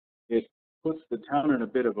 it puts the town in a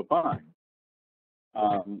bit of a bind.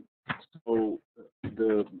 So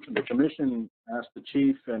the commission asked the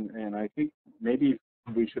chief, and I think maybe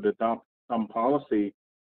we should adopt some policy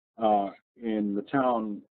in the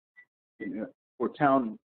town, for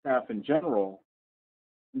town staff in general,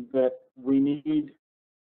 that we need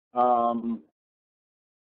a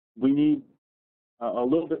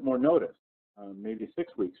little bit more notice, maybe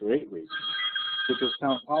 6 weeks or 8 weeks, because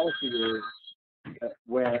town policy is that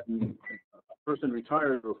when a person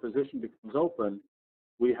retires or a position becomes open,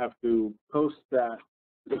 we have to post that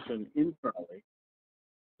position internally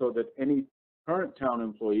so that any current town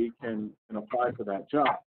employee can apply for that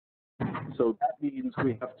job. So that means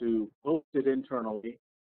we have to post it internally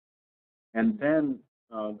and then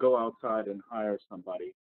go outside and hire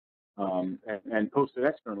somebody and post it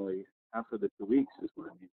externally after the 2 weeks is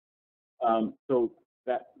what I mean. So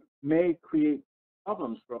that may create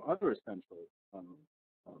problems for other essential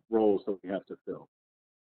roles that we have to fill.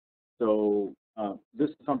 So this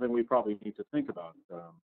is something we probably need to think about,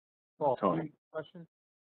 Paul, Tony. question?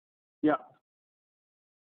 Yeah.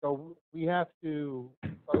 So we have to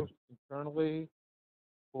post internally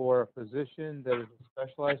for a position that is a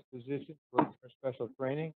specialized position for special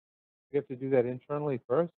training. We have to do that internally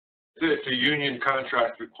first? It's a union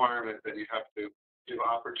contract requirement that you have to give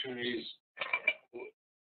opportunities. You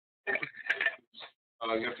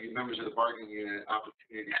have to give members of the bargaining unit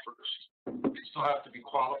opportunity first. They still have to be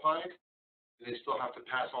qualified, and they still have to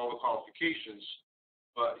pass all the qualifications,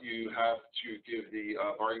 but you have to give the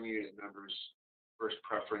bargaining unit members first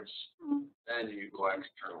preference, and you go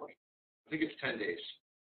externally. I think it's 10 days.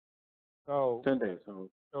 So 10 days.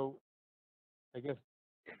 So I guess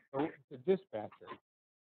the dispatcher,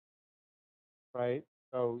 right?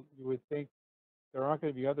 So you would think there aren't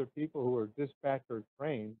gonna be other people who are dispatcher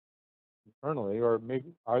trained internally, or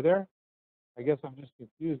maybe, are there? I guess I'm just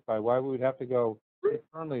confused by why we would have to go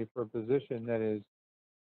internally for a position that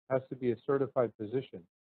has to be a certified position.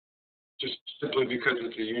 Just simply because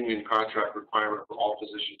it's a union contract requirement for all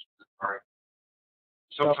positions.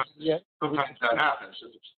 Sometimes, Yeah, sometimes that happens,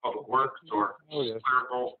 if it's public works or Oh, yes.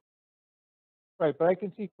 clerical. right, but I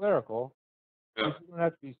can see clerical. Yeah. You don't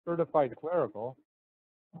have to be certified clerical.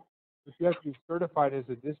 But you have to be certified as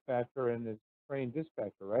a dispatcher and a trained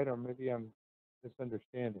dispatcher, right? Or maybe I'm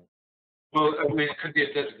misunderstanding. Well, I mean, it could be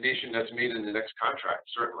a designation that's made in the next contract,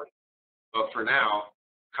 certainly. But for now,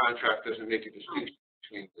 contract doesn't make a distinction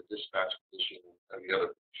between the dispatch position and the other.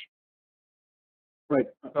 Right.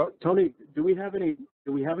 Tony, do we have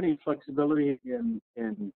any flexibility in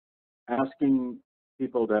asking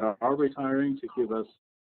people that are retiring to give us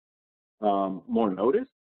more notice?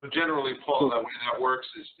 But generally, Paul, the way that works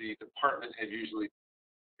is the department head usually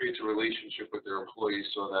creates a relationship with their employees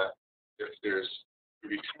so that if there's a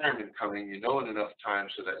retirement coming, you know in enough time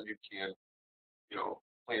so that you can,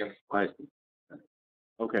 plan. I see.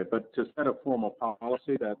 Okay, but to set a formal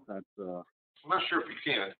policy, that's I'm not sure if we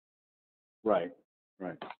can. right.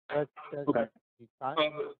 That's Okay.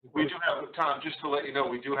 We do have, Tom, just to let you know,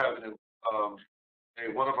 we do have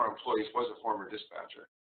one of our employees was a former dispatcher.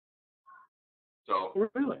 So,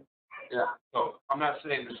 Really? yeah, so I'm not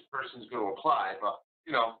saying this person's going to apply, but,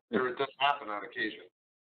 it does happen on occasion.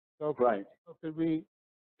 So Right. so could we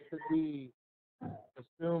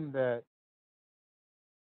assume that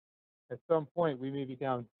at some point we may be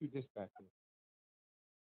down 2 dispatchers?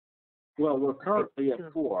 Well, we're currently at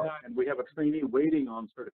Sure. 4, and we have a trainee waiting on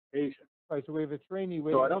certification. Right, so we have a trainee So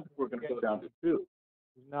waiting. I don't think we're going to go down to 2.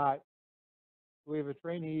 We have a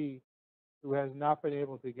trainee who has not been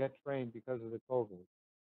able to get trained because of the COVID.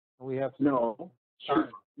 And we have. No,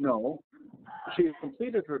 no. She has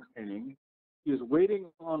completed her training. She is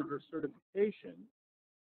waiting on her certification,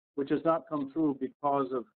 which has not come through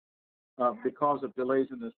because of delays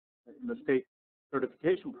in the state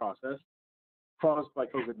certification process caused by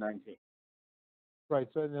COVID-19. Right,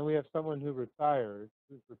 so then we have someone who's retiring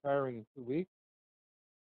in 2 weeks.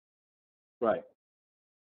 Right.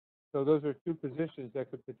 So those are 2 positions that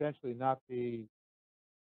could potentially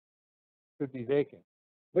could be vacant.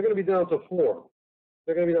 They're gonna be down to 4.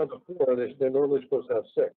 They're gonna be down to 4, and they're normally supposed to have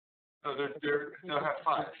 6. No, they'll have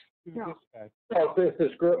 5. 2 No. dispatch. Well, if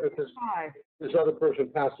Five. this other person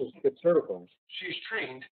passes, gets certified. She's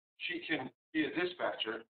trained, she can be a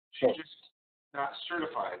dispatcher, she's Oh. just not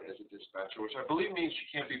certified as a dispatcher, which I believe means she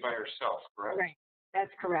can't be by herself, correct? Right,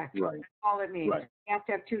 that's correct. Right. That's all it means. Right. You have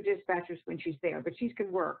to have 2 dispatchers when she's there, but she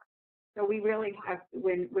can work. So we really have,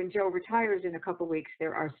 when Joe retires in a couple weeks,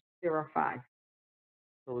 there are 5.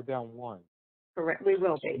 So we're down 1. Correct, we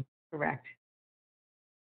will be, correct.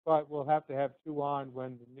 But we'll have to have 2 on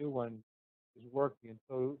when the new one is working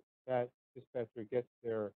until that dispatcher gets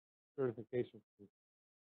their certification.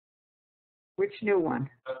 Which new one?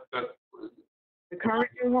 That- The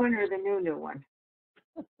current new one or the new one?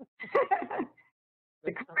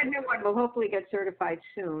 The current new one will hopefully get certified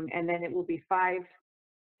soon, and then it will be 5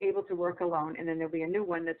 able to work alone, and then there'll be a new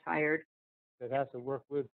one that's hired That has to work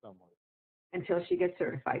with someone. until she gets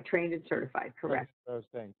certified, trained and certified, correct? That's what I was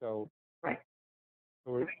saying, so. Right.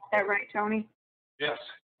 So we're, Is that right, Tony? Yes,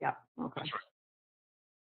 Yeah, okay. that's right.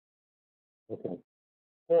 Okay.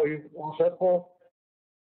 Paul, you all set, Paul?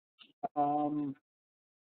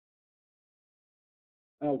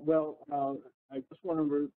 I just want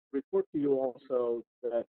to report to you also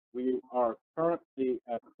that we are currently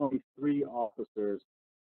at 23 officers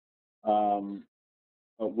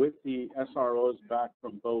with the SROs back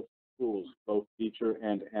from both schools, both Beecher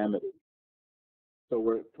and Amity. So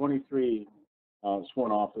we're at 23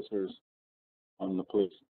 sworn officers on the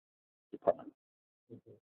police department.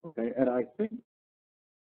 Okay, and I think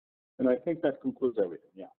that concludes everything.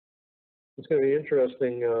 Yeah. It's gonna be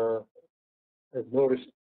interesting, I've noticed,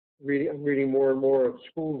 I'm reading more and more of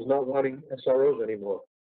schools not wanting SROs anymore.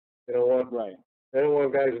 They don't want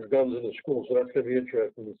guys with guns in the school, so that's gonna be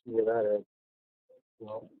interesting to see where that ends.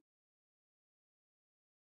 Well.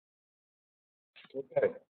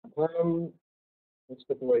 Okay, let's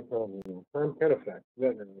get the right Tom, Tom Kennefax,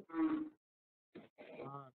 veterinary.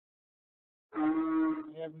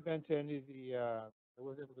 I haven't been to any of the, I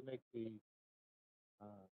wasn't able to make the,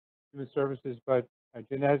 human services, but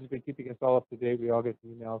Jeanette has been keeping us all up to date. We all get the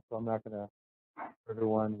emails, so I'm not gonna,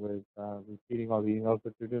 everyone with, repeating all the emails,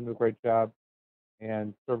 but they're doing a great job.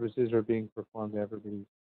 And services are being performed. Everybody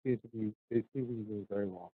seems to be, they seem to be doing very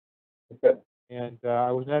well. Okay. And,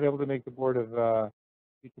 I was not able to make the Board of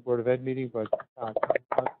Ed meeting, but,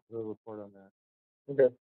 we'll report on that.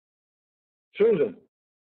 Okay. Susan?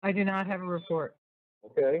 I do not have a report.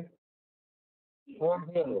 Okay. Tom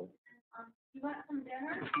Handel? You want some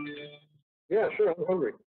dinner? Yeah, sure, I'm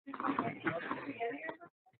hungry.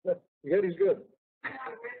 Spaghetti's good.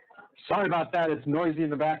 Sorry about that. It's noisy in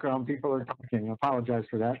the background. People are talking. I apologize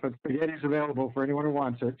for that, but spaghetti's available for anyone who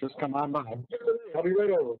wants it. Just come on by. I'll be right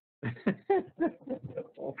over.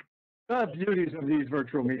 Beauties of these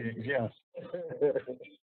virtual meetings, yes.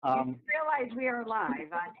 Realize we are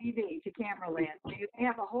live on TV to camera land. So you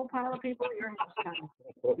have a whole pile of people here in this time.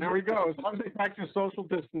 There we go. As long as they practice social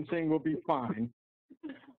distancing, we'll be fine.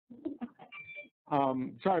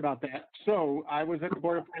 Sorry about that. So I was at the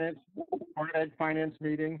Board of Ed Finance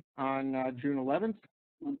meeting on June 11th.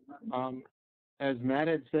 As Matt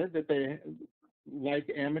had said, that they, like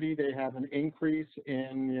Amity, they have an increase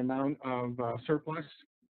in the amount of surplus.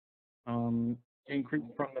 Increase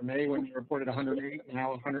from the May when you reported 108, now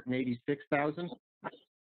 186,000.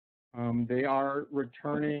 They are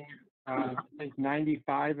returning, I think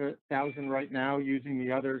 95,000 right now, using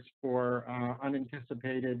the others for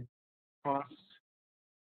unanticipated costs,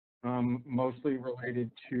 mostly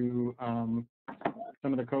related to some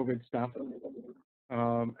of the COVID stuff.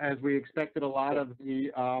 As we expected, a lot of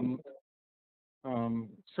the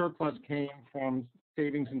surplus came from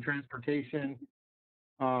savings in transportation,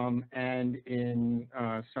 and in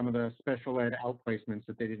some of the special ed outplacements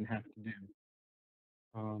that they didn't have to do.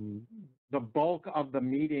 The bulk of the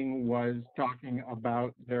meeting was talking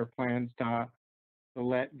about their plans to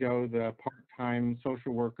let go the part-time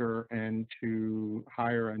social worker and to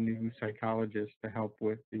hire a new psychologist to help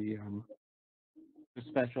with the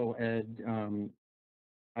special ed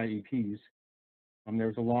IEPs. There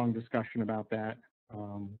was a long discussion about that,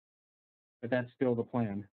 but that's still the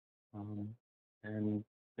plan. And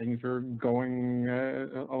things are going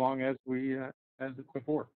along as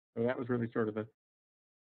before. So that was really sort of the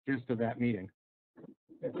gist of that meeting.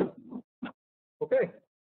 Okay.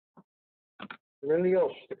 Is there anything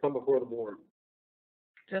else to come before the board?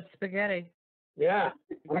 Just spaghetti. Yeah.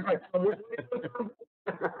 Okay,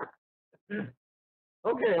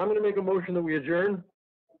 I'm gonna make a motion that we adjourn.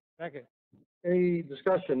 Second. Any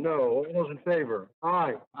discussion? No. All those in favor?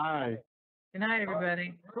 Aye. Aye. Good night,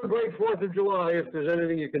 everybody. Have a great 4th of July if there's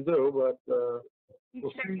anything you can do, but Keep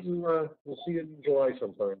we'll safe, see you in July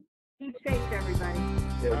sometime. keep safe, everybody.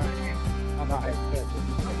 Yeah.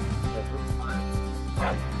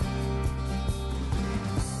 Bye-bye.